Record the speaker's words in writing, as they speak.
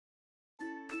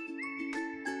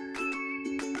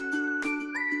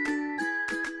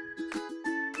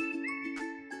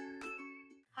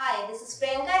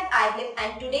Priyanka at IBLIB,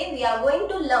 and today we are going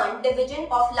to learn division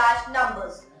of large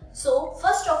numbers. So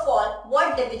first of all,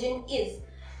 what division is?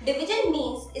 Division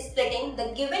means splitting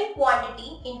the given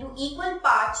quantity into equal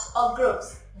parts or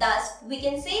groups. Thus, we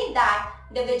can say that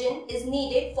division is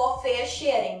needed for fair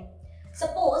sharing.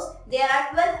 Suppose there are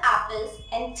 12 apples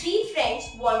and 3 friends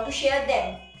want to share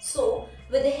them. So,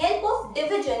 with the help of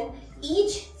division,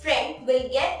 each friend will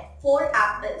get 4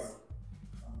 apples.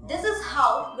 This is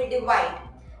how we divide.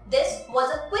 This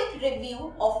was a quick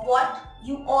review of what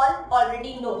you all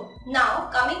already know. Now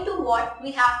coming to what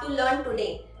we have to learn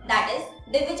today, that is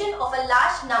division of a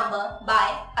large number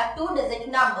by a 2-digit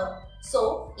number.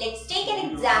 So let's take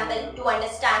an example to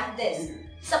understand this.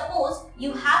 Suppose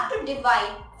you have to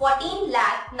divide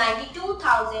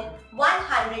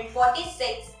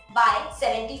 14,92,146 by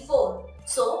 74.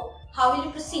 So how will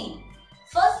you proceed?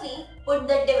 Firstly, put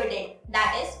the dividend,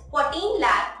 that is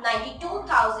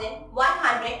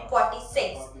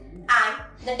 14,92,146, and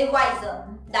the divisor,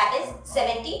 that is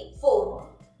 74.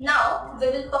 Now we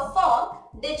will perform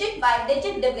digit by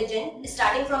digit division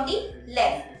starting from the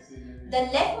left. The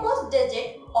leftmost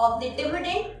digit of the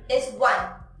dividend is 1.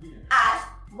 As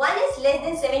 1 is less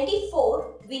than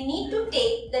 74, we need to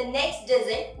take the next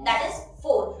digit, that is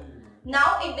 4.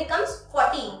 Now it becomes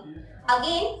 14.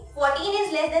 Again, 14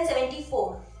 is less than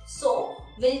 74. So,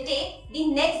 we'll take the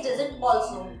next digit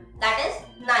also, that is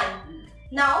 9.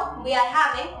 Now, we are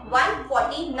having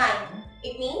 149.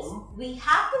 It means we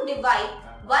have to divide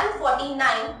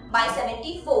 149 by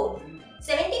 74.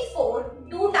 74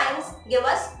 2 times give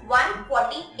us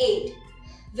 148.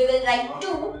 We will write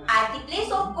 2 at the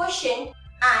place of quotient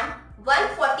and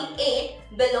 148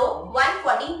 below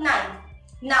 149.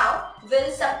 Now,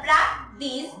 we'll subtract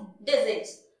these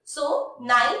digits. So,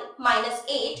 9 minus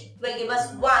 8 will give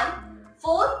us 1,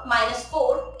 4 minus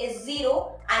 4 is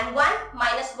 0, and 1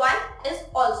 minus 1 is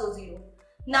also 0.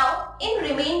 Now, in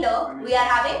remainder, we are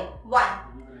having 1.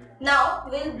 Now,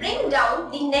 we will bring down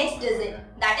the next digit,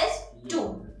 that is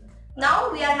 2. Now,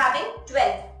 we are having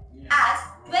 12. As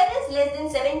 12 is less than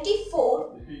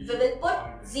 74, we will put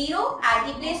 0 at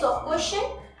the place of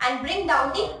quotient and bring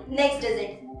down the next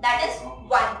digit, that is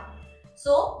 1.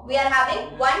 So, we are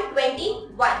having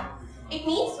 121. It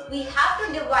means we have to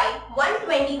divide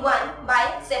 121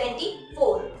 by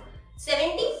 74.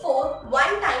 74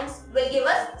 1 times will give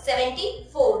us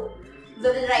 74. We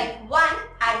will write 1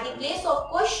 at the place of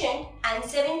quotient and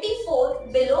 74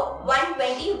 below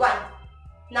 121.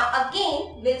 Now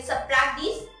again, we will subtract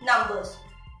these numbers.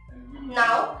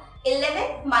 Now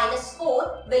 11 minus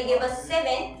 4 will give us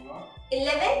 7.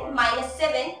 11 minus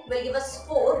 7 will give us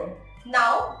 4.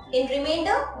 Now, in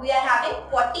remainder, we are having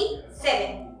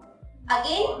 47.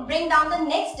 Again, bring down the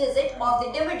next digit of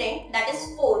the dividend, that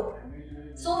is 4.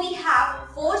 So, we have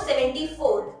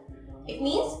 474. It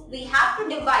means we have to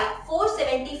divide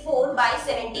 474 by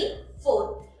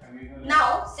 74.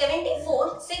 Now,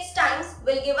 74 6 times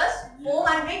will give us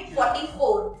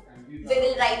 444. We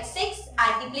will write 6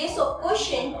 at the place of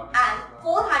quotient and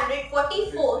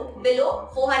 444 below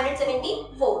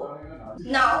 474.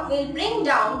 Now, we will bring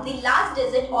down the last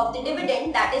digit of the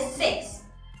dividend, that is 6.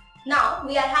 Now,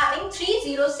 we are having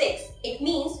 306. It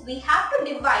means we have to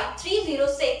divide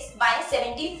 306 by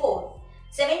 74.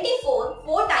 74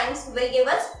 4 times will give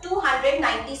us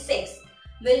 296.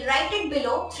 We will write it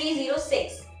below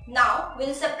 306. Now, we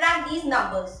will subtract these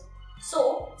numbers.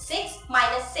 So, 6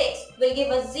 minus 6 will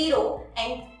give us 0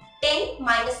 and 10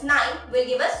 minus 9 will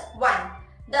give us 1.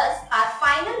 Thus, our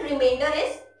final remainder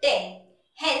is 10.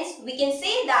 Hence, we can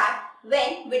say that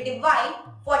when we divide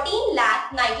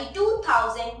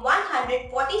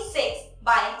 14,92,146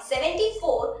 by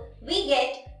 74, we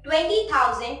get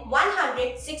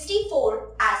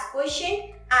 20,164 as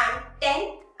quotient and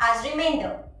 10 as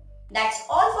remainder. That's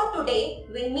all for today.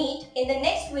 We'll meet in the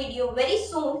next video very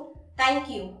soon. Thank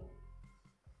you.